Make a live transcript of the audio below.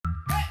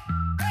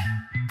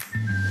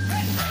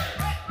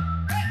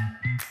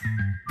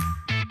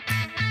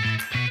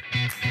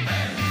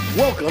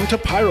Welcome to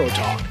Pyro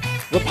Talk,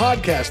 the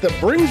podcast that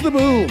brings the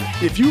boom.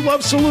 If you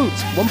love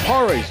salutes,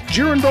 Lampares,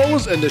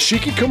 Girandolas, and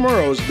Dashiki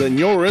Kamuros, then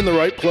you're in the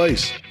right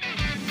place.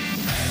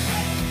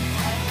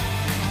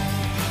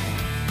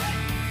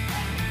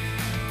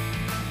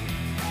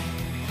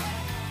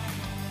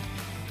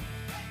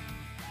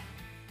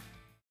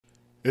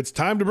 It's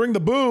time to bring the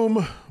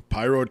boom.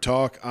 Pyro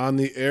Talk on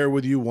the air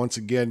with you once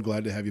again.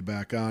 Glad to have you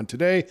back on.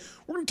 Today,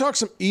 we're going to talk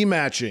some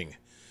e-matching.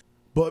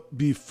 But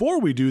before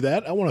we do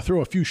that, I want to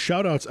throw a few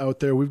shout-outs out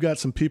there. We've got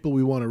some people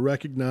we want to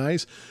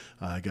recognize.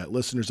 I got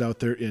listeners out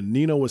there in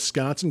Neenah,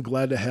 Wisconsin.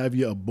 Glad to have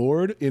you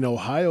aboard. In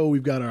Ohio,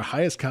 we've got our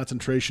highest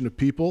concentration of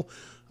people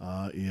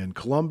in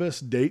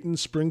Columbus, Dayton,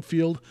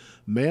 Springfield,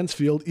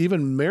 Mansfield,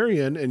 even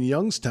Marion and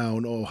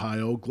Youngstown,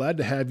 Ohio. Glad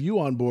to have you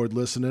on board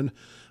listening.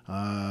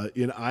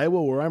 In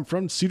Iowa, where I'm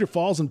from, Cedar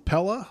Falls and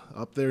Pella,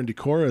 up there in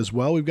Decorah as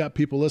well. We've got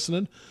people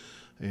listening.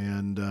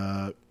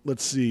 And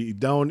let's see,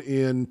 down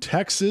in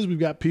Texas, we've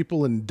got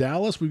people in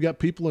Dallas. We've got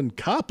people in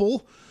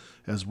Coppell,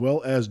 as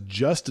well as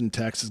Justin,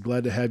 Texas.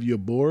 Glad to have you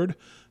aboard.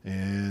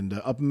 And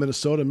up in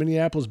Minnesota,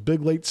 Minneapolis,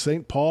 Big Lake,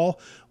 St. Paul.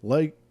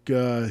 Like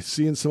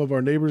seeing some of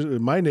our neighbors,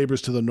 my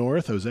neighbors to the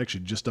north. I was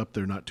actually just up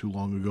there not too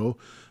long ago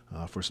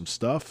for some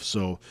stuff.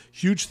 So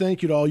huge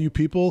thank you to all you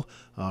people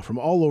from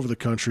all over the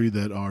country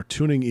that are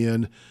tuning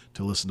in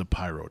to listen to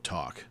Pyro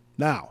Talk.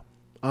 Now,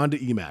 on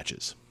to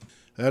e-matches.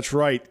 That's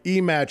right,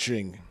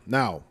 e-matching.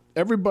 Now,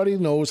 everybody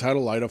knows how to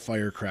light a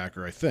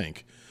firecracker, I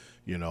think.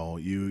 You know,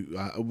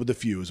 with the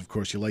fuse, of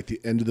course, you light the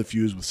end of the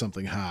fuse with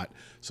something hot.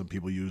 Some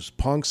people use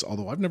punks,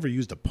 although I've never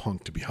used a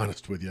punk, to be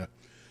honest with you.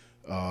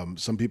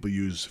 Some people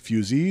use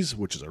fusees,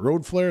 which is a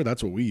road flare.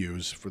 That's what we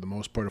use for the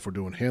most part if we're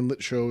doing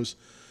hand-lit shows.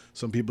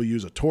 Some people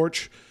use a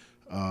torch.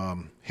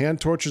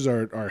 Hand torches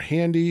are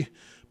handy,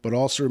 but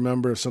also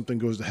remember if something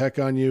goes to heck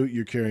on you,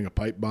 you're carrying a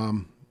pipe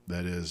bomb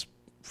that is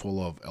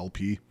full of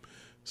LP.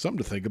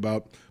 Something to think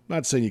about. I'm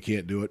not saying you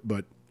can't do it,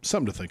 but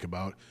something to think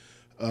about.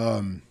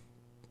 Some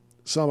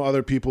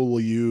other people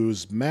will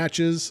use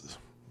matches,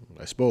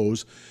 I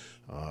suppose.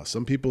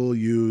 Some people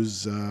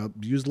use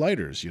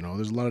lighters. You know,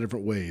 there's a lot of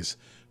different ways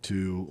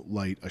to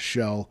light a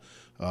shell.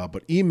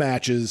 But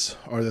e-matches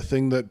are the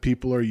thing that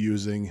people are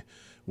using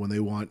when they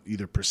want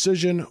either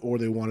precision or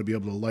they want to be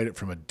able to light it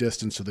from a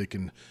distance so they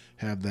can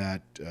have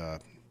that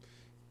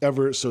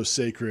ever so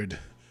sacred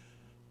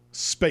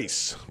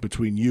space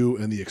between you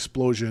and the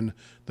explosion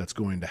that's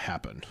going to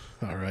happen.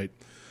 All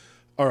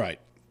right.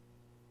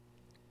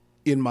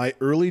 In my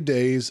early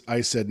days,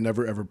 I said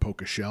never ever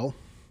poke a shell.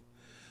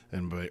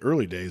 And by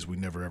early days, we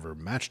never ever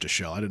matched a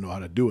shell. I didn't know how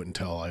to do it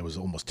until I was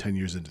almost 10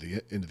 years into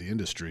the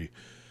industry.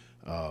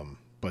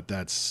 But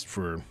that's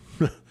for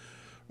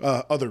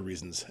other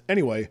reasons.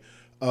 Anyway,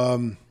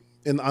 on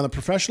the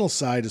professional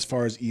side, as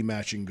far as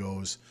e-matching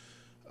goes,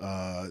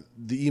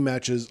 the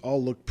e-matches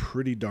all look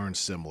pretty darn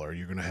similar.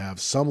 You're going to have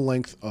some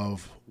length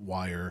of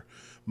wire.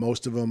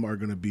 Most of them are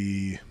going to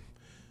be,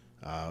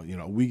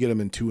 we get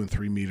them in 2 and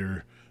 3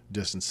 meter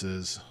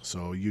distances.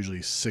 So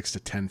usually 6 to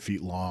 10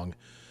 feet long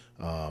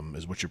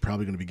is what you're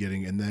probably going to be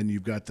getting. And then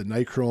you've got the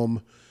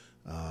nichrome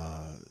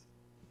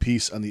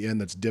piece on the end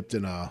that's dipped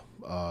in a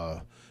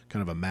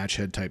kind of a match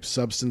head type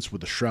substance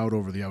with a shroud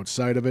over the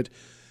outside of it.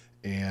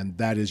 And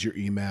that is your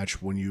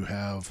e-match. When you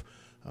have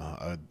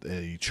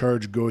a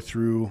charge go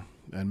through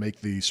and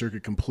make the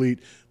circuit complete,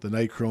 the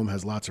nichrome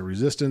has lots of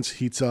resistance,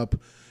 heats up,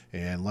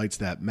 and lights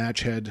that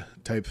match head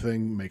type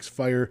thing, makes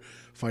fire.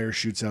 Fire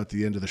shoots out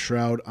the end of the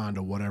shroud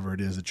onto whatever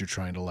it is that you're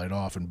trying to light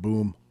off, and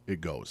boom,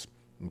 it goes.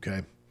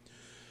 Okay?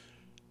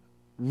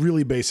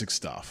 Really basic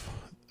stuff.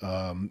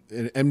 An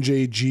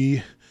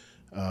MJG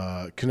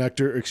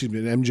connector,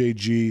 an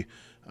MJG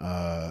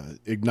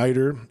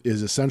igniter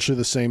is essentially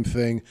the same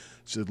thing.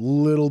 It's a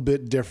little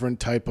bit different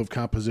type of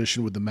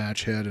composition with the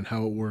match head and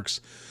how it works,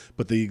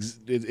 but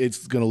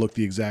it's going to look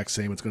the exact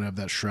same. It's going to have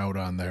that shroud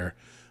on there.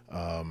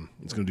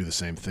 It's going to do the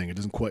same thing. It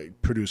doesn't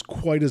quite produce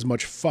quite as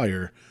much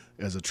fire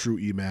as a true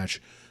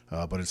e-match,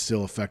 but it's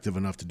still effective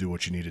enough to do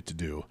what you need it to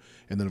do.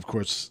 And then, of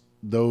course,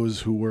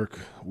 those who work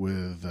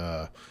with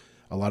a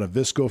lot of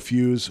visco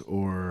fuse,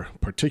 or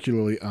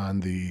particularly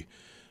on the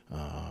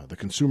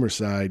consumer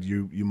side,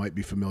 you might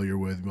be familiar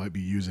with, you might be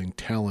using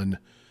Talon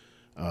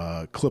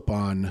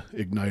clip-on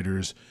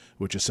igniters,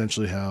 which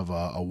essentially have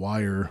a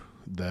wire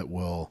that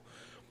will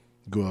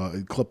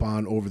go clip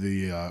on over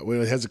the,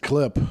 it has a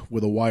clip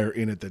with a wire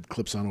in it that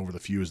clips on over the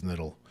fuse, and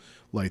it'll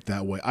light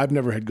that way. I've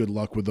never had good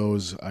luck with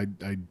those. I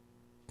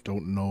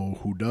don't know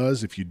who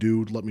does. If you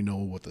do, let me know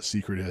what the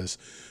secret is.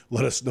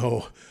 Let us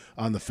know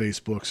on the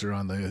Facebooks or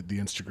on the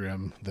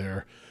Instagram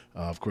there.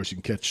 Of course, you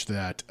can catch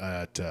that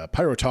at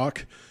Pyro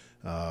Talk,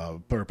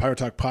 or Pyro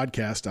Talk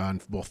Podcast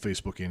on both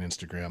Facebook and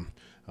Instagram.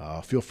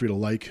 Feel free to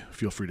like,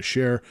 feel free to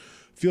share,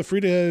 feel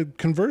free to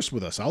converse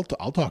with us. I'll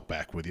talk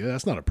back with you.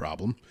 That's not a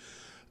problem.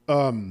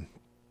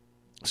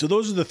 So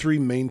those are the three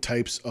main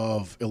types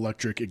of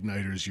electric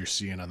igniters you're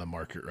seeing on the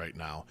market right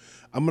now.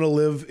 I'm going to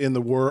live in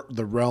the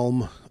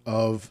realm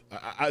of,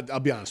 I'll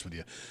be honest with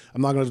you.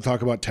 I'm not going to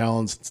talk about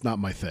Talons. It's not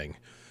my thing.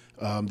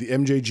 The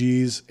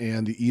MJGs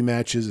and the E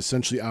matches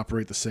essentially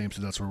operate the same,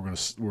 so that's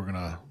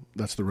where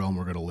that's the realm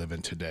we're gonna live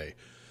in today.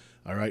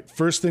 All right.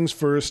 First things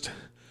first.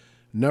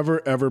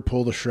 Never ever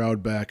pull the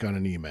shroud back on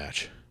an E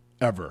match,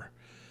 ever,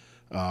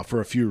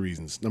 for a few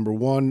reasons. Number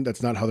one,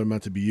 that's not how they're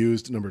meant to be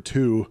used. Number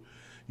two,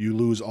 you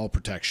lose all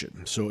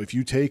protection. So if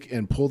you take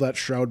and pull that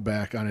shroud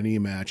back on an E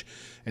match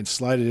and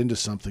slide it into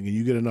something, and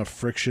you get enough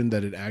friction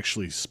that it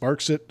actually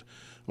sparks it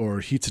or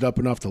heats it up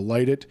enough to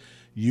light it,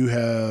 you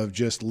have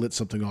just lit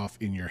something off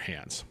in your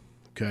hands.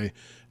 Okay.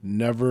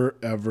 Never,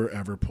 ever,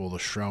 ever pull the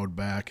shroud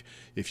back.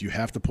 If you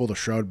have to pull the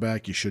shroud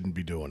back, you shouldn't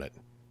be doing it.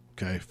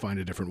 Okay. Find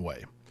a different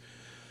way.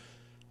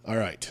 All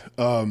right.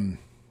 And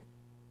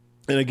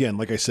again,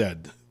 like I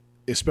said,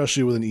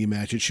 especially with an E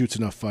match, it shoots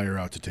enough fire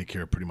out to take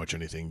care of pretty much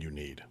anything you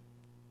need.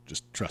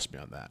 Just trust me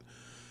on that.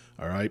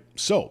 All right.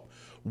 So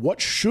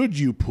what should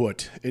you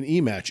put an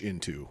E match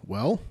into?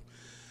 Well,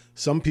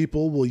 some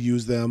people will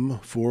use them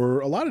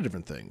for a lot of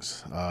different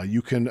things.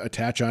 You can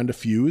attach onto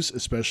fuse,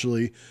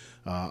 especially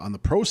on the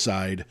pro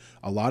side.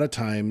 A lot of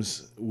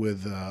times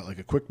with like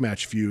a quick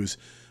match fuse,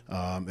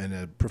 and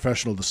a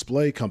professional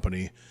display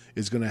company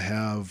is going to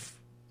have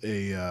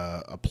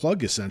a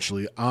plug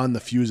essentially on the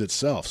fuse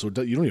itself. So you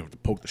don't even have to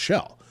poke the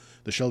shell.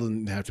 The shell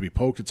doesn't have to be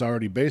poked. It's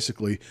already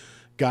basically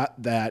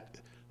got that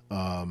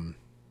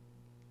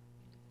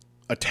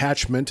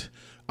attachment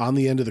on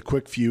the end of the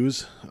quick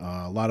fuse.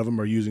 A lot of them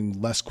are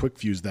using less quick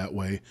fuse that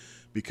way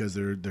because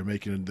they're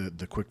making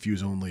the quick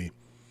fuse only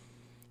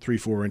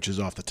 3-4 inches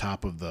off the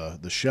top of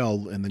the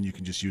shell, and then you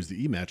can just use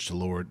the E match to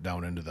lower it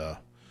down into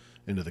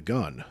the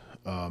gun.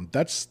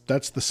 That's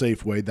the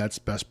safe way. That's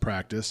best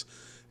practice.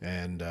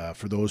 And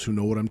for those who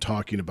know what I'm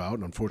talking about,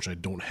 and unfortunately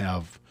I don't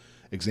have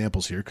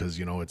examples here because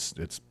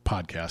it's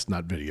podcast,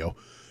 not video.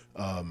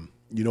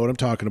 You know what I'm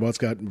talking about. It's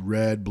got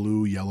red,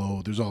 blue,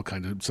 yellow. There's all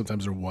kinds of.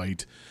 Sometimes they're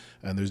white.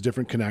 And there's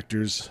different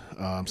connectors.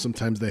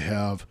 Sometimes they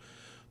have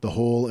the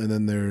hole, and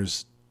then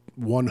there's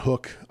one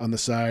hook on the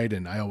side.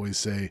 And I always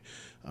say,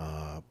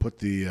 put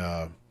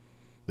the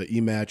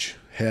E-match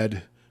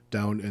head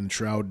down and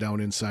shroud down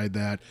inside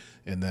that,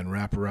 and then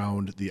wrap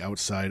around the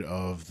outside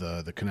of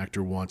the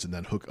connector once, and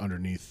then hook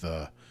underneath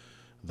the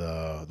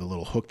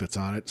little hook that's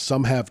on it.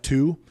 Some have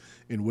two,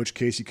 in which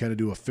case you kind of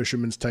do a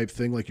fisherman's type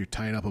thing, like you're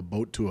tying up a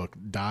boat to a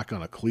dock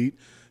on a cleat.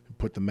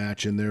 Put the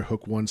match in there,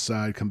 hook one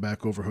side, come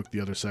back over, hook the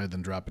other side,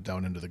 then drop it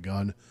down into the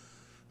gun.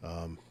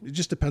 It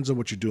just depends on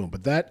what you're doing.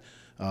 But that,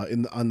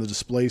 on the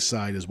display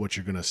side, is what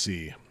you're going to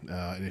see.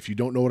 And if you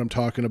don't know what I'm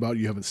talking about,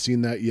 you haven't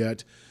seen that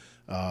yet,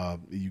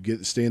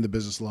 stay in the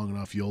business long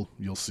enough,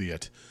 you'll see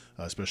it,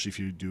 especially if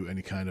you do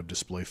any kind of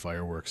display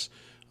fireworks.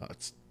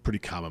 It's pretty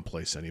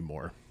commonplace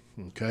anymore.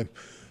 Okay.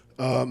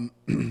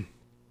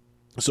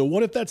 So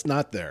what if that's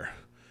not there?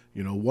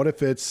 What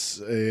if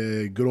it's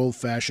a good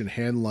old-fashioned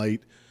hand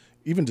light,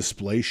 even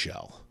display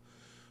shell?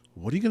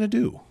 What are you going to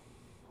do?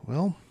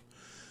 Well,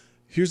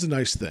 here's the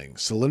nice thing.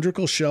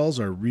 Cylindrical shells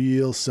are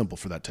real simple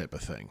for that type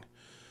of thing.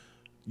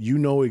 You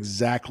know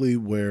exactly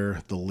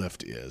where the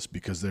lift is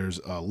because there's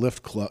a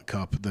lift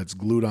cup that's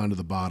glued onto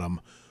the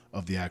bottom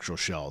of the actual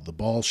shell. The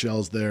ball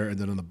shell's there, and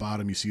then on the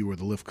bottom you see where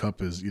the lift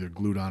cup is either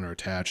glued on or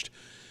attached.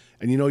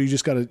 And you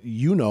just got to,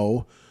 you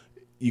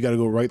got to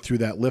go right through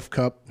that lift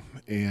cup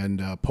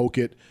and poke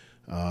it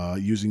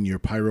using your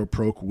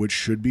Pyro-Proke, which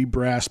should be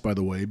brass, by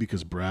the way,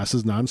 because brass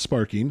is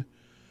non-sparking.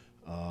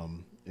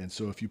 And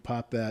so if you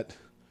pop that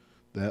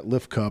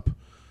lift cup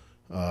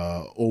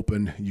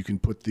open, you can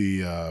put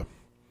the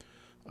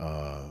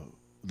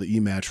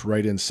E-match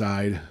right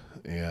inside,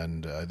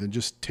 and then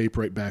just tape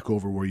right back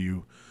over where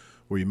you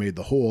made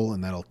the hole,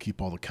 and that'll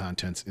keep all the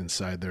contents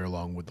inside there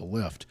along with the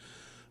lift.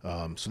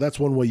 So that's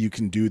one way you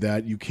can do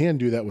that. You can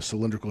do that with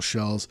cylindrical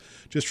shells.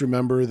 Just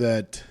remember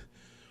that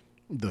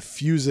the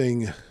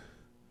fusing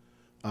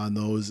on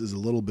those is a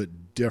little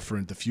bit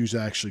different. The fuse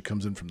actually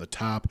comes in from the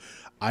top.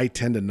 I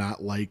tend to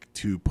not like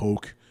to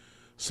poke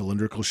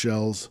cylindrical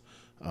shells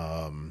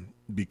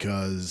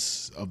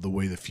because of the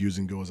way the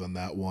fusing goes on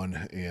that one.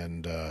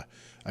 And I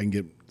can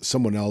get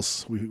someone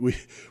else.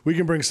 We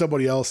can bring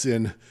somebody else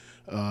in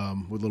with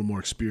a little more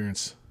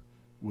experience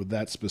with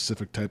that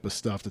specific type of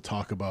stuff to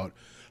talk about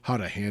how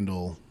to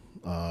handle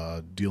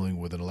dealing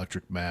with an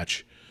electric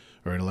match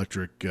or an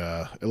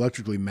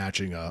electrically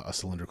matching a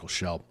cylindrical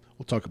shell.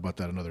 We'll talk about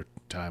that another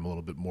time, a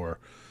little bit more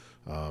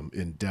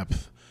in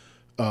depth.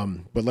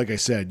 But like I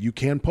said, you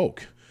can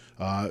poke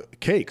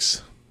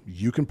cakes.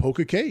 You can poke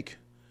a cake.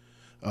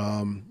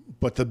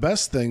 But the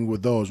best thing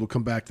with those, we'll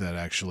come back to that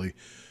actually,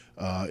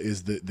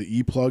 is the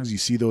E-plugs. You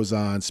see those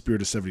on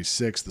Spirit of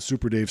 76, the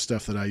Super Dave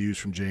stuff that I use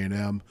from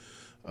J&M.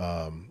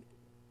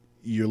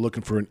 You're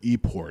looking for an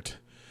E-port.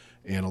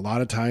 And a lot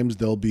of times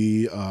there'll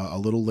be a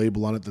little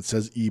label on it that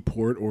says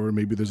E-port, or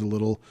maybe there's a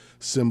little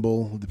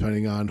symbol,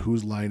 depending on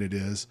whose line it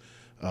is,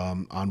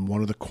 on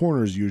one of the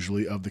corners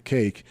usually of the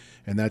cake.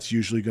 And that's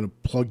usually going to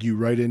plug you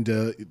right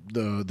into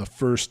the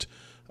first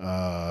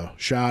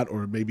shot,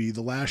 or maybe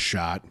the last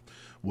shot,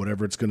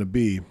 whatever it's going to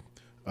be.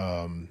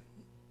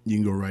 you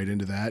can go right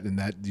into that, and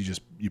that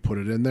you put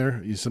it in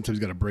there. You sometimes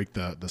got to break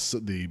the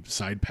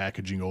side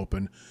packaging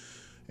open,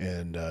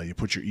 and you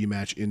put your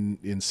eMatch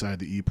inside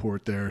the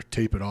ePort there,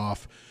 tape it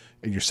off,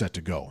 and you're set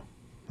to go.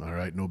 All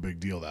right, no big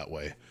deal that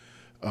way.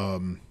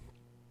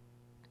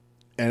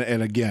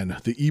 And again,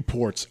 the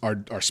ePorts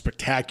are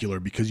spectacular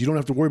because you don't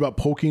have to worry about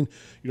poking,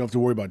 you don't have to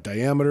worry about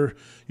diameter,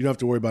 you don't have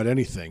to worry about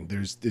anything.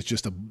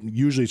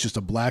 Usually it's just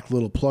a black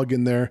little plug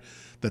in there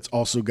that's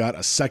also got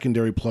a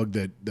secondary plug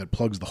that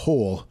plugs the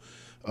hole.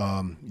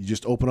 You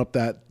just open up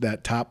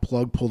that top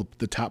plug, pull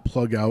the top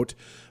plug out,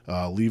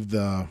 leave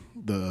the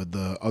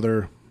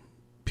other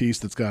piece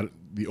that's got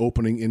the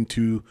opening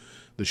into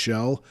the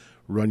shell,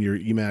 run your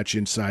eMatch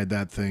inside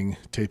that thing,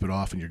 tape it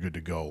off, and you're good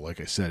to go. Like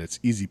I said, it's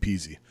easy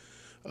peasy.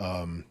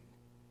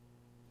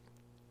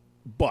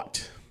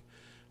 But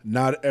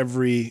not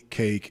every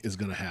cake is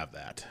going to have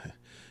that.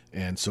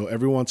 And so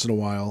every once in a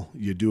while,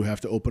 you do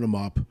have to open them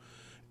up,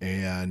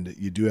 and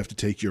you do have to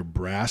take your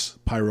brass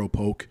pyro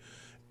poke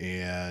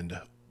and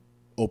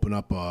open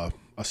up a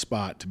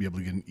spot to be able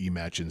to get an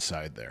eMatch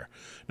inside there.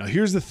 Now,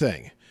 here's the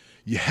thing.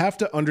 You have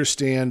to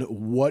understand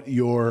what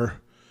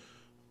your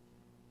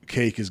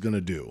cake is going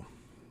to do.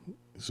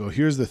 So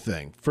here's the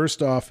thing.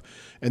 First off,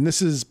 and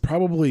this is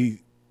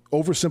probably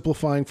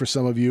oversimplifying for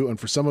some of you, and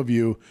for some of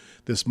you,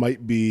 this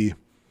might be,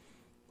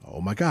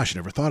 oh my gosh, I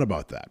never thought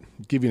about that.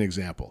 I'll give you an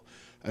example.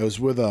 I was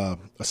with a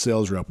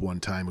sales rep one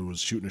time who was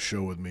shooting a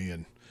show with me,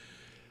 and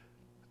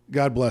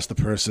God bless the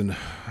person,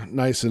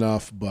 nice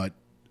enough, but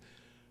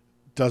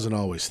doesn't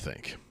always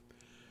think.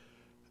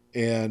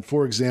 And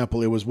for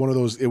example, it was one of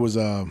those, it was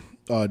a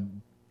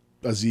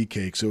Z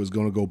cake, so it was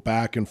going to go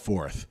back and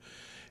forth.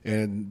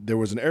 And there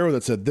was an arrow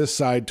that said this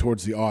side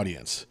towards the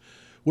audience,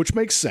 which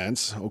makes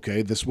sense.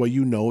 Okay, this way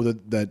you know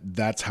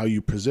that's how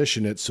you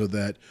position it, so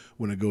that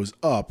when it goes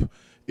up,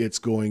 it's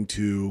going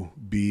to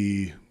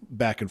be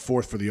back and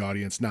forth for the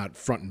audience, not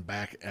front and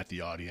back at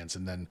the audience,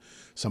 and then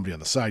somebody on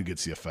the side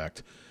gets the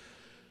effect.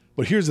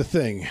 But here's the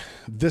thing.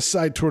 This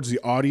side towards the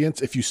audience,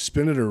 if you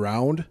spin it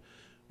around,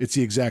 it's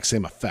the exact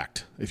same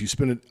effect. If you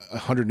spin it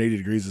 180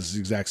 degrees, it's the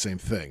exact same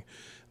thing.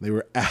 They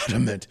were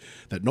adamant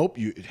that, nope,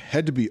 it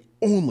had to be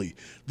only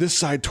this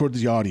side toward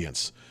the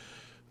audience.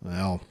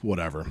 Well,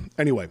 whatever.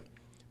 Anyway,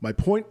 my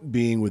point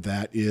being with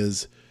that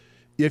is,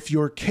 if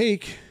your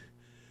cake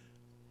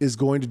is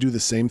going to do the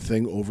same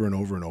thing over and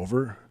over and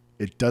over,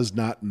 it does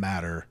not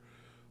matter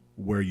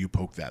where you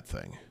poke that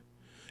thing.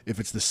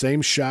 If it's the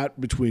same shot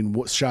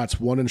between shots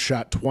 1 and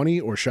shot 20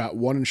 or shot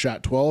 1 and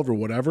shot 12 or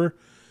whatever,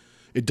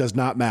 it does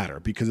not matter,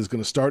 because it's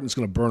going to start and it's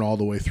going to burn all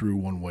the way through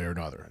one way or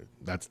another.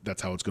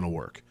 That's how it's going to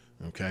work.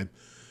 Okay.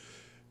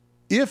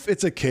 If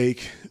it's a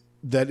cake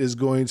that is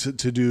going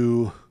to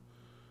do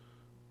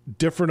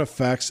different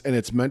effects and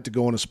it's meant to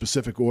go in a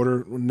specific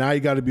order, now you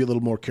got to be a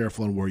little more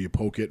careful on where you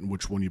poke it and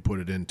which one you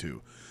put it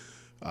into.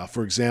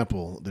 For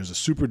example, there's a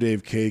Super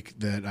Dave cake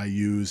that I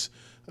use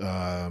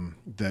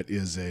that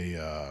is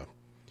a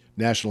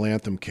national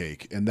anthem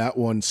cake, and that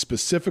one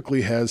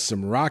specifically has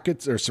some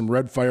rockets or some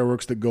red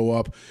fireworks that go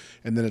up,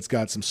 and then it's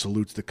got some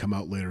salutes that come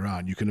out later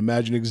on. You can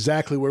imagine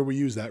exactly where we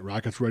use that: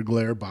 rockets, red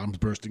glare, bombs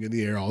bursting in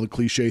the air, all the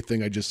cliche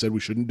thing I just said we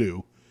shouldn't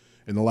do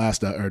in the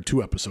last or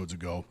 2 episodes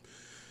ago.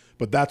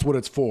 But that's what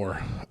it's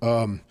for.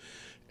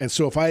 And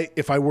so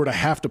if I were to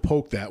have to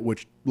poke that,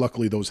 which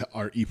luckily those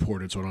are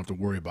e-ported, so I don't have to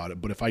worry about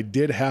it, but if I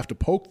did have to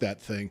poke that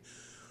thing,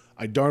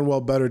 I darn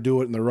well better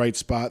do it in the right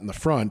spot in the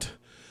front,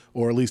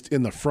 or at least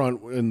in the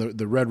front in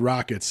the red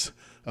rockets,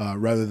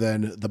 rather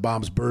than the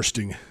bombs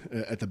bursting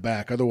at the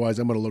back. Otherwise,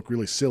 I'm going to look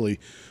really silly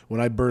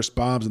when I burst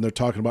bombs and they're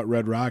talking about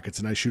red rockets,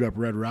 and I shoot up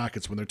red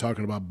rockets when they're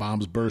talking about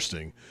bombs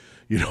bursting.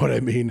 You know what I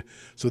mean?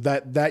 So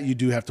that you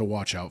do have to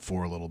watch out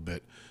for a little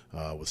bit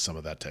with some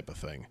of that type of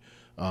thing.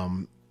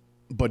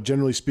 But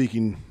generally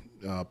speaking,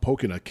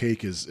 poking a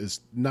cake is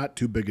not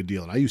too big a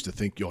deal. And I used to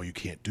think, you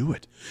can't do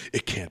it.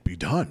 It can't be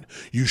done.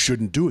 You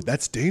shouldn't do it.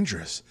 That's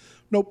dangerous.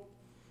 Nope.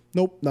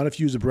 Not if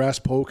you use a brass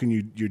poke and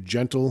you're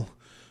gentle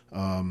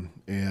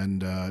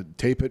and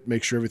tape it,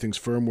 make sure everything's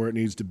firm where it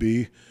needs to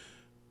be.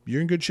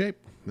 You're in good shape.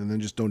 And then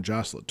just don't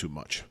jostle it too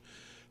much.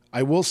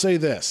 I will say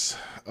this.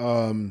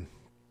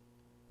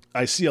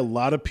 I see a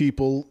lot of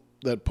people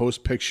that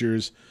post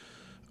pictures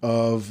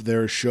of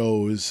their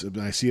shows,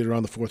 and I see it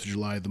around the 4th of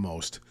July the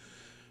most.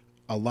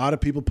 A lot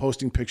of people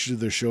posting pictures of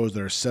their shows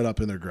that are set up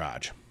in their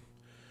garage.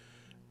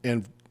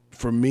 And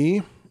for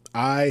me,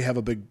 I have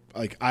a big,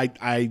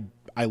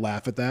 I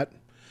laugh at that.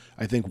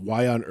 I think,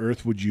 why on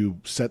earth would you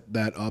set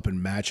that up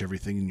and match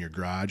everything in your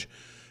garage?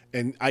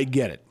 And I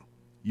get it.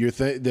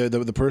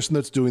 The person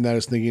that's doing that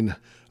is thinking,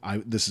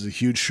 this is a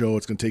huge show.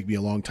 It's going to take me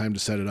a long time to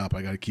set it up.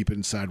 I got to keep it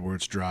inside where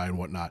it's dry and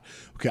whatnot.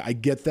 Okay, I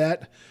get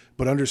that.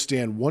 But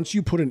understand, once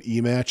you put an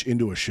eMatch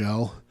into a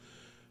shell,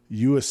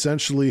 you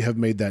essentially have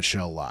made that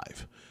shell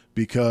live,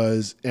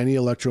 because any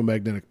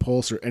electromagnetic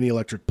pulse or any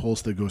electric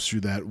pulse that goes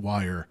through that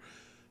wire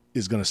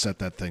is going to set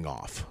that thing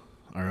off.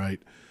 All right.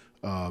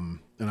 And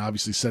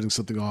obviously setting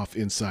something off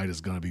inside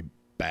is going to be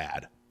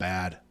bad.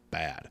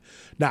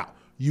 Now,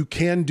 You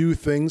can do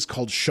things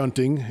called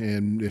shunting,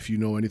 and if you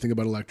know anything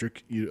about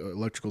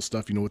electrical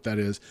stuff, you know what that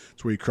is.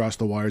 It's where you cross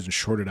the wires and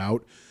short it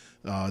out.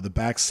 The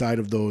back side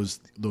of those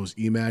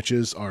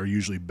E-matches are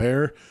usually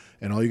bare,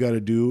 and all you got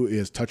to do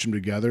is touch them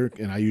together,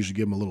 and I usually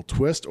give them a little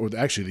twist, or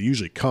actually they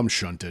usually come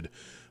shunted,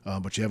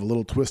 but you have a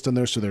little twist in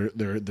there so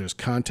there's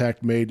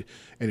contact made,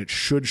 and it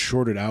should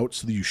short it out,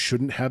 so that you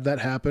shouldn't have that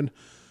happen.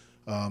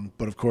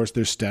 But of course,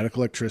 there's static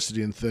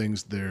electricity and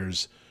things.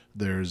 There's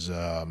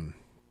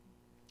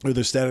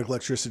static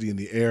electricity in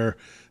the air.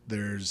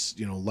 There's,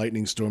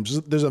 lightning storms.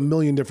 There's a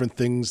million different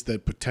things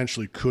that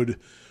potentially could,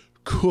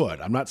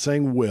 I'm not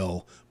saying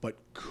will, but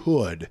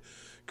could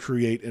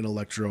create an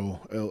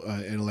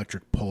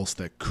electric pulse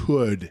that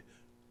could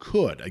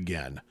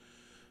again,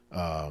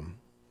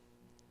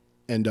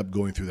 end up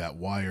going through that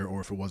wire,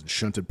 or if it wasn't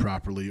shunted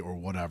properly or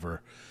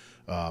whatever.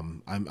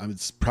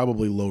 It's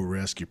probably low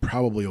risk. You're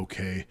probably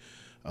okay.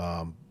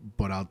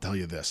 But I'll tell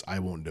you this, I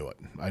won't do it.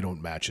 I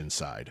don't match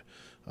inside.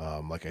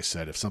 Like I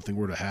said, if something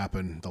were to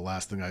happen, the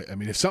last thing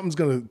if something's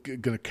going to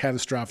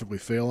catastrophically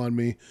fail on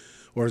me,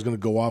 or is going to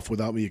go off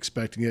without me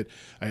expecting it,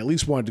 I at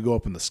least want it to go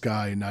up in the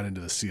sky and not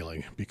into the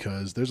ceiling,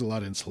 because there's a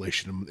lot of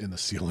insulation in the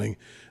ceiling.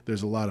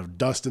 There's a lot of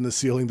dust in the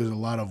ceiling. There's a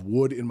lot of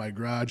wood in my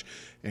garage.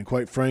 And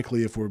quite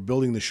frankly, if we're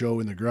building the show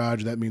in the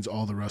garage, that means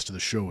all the rest of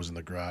the show is in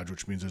the garage,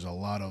 which means there's a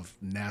lot of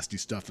nasty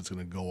stuff that's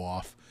going to go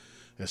off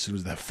as soon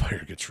as that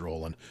fire gets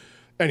rolling.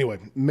 Anyway,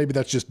 maybe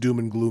that's just doom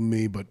and gloom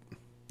me, but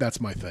that's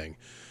my thing.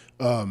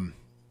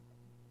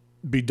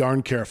 Be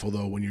darn careful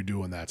though when you're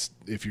doing that.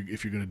 If you're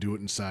going to do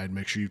it inside,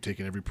 make sure you've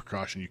taken every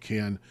precaution you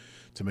can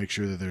to make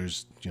sure that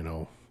there's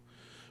no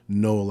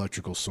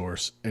electrical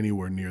source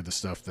anywhere near the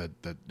stuff that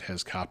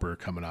has copper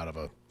coming out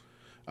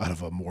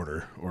of a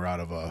mortar or out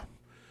of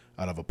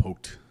a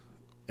poked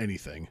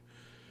anything.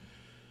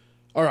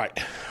 All right,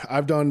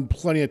 I've done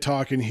plenty of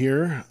talking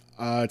here.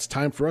 It's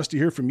time for us to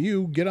hear from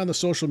you. Get on the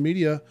social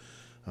media.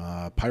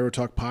 Pyro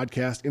Talk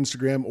Podcast,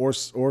 Instagram or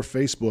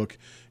Facebook,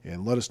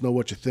 and let us know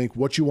what you think,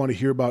 what you want to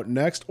hear about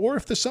next, or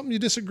if there's something you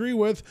disagree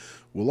with.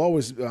 We're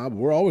always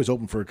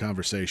open for a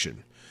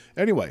conversation.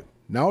 Anyway,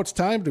 now it's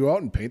time to go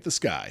out and paint the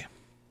sky.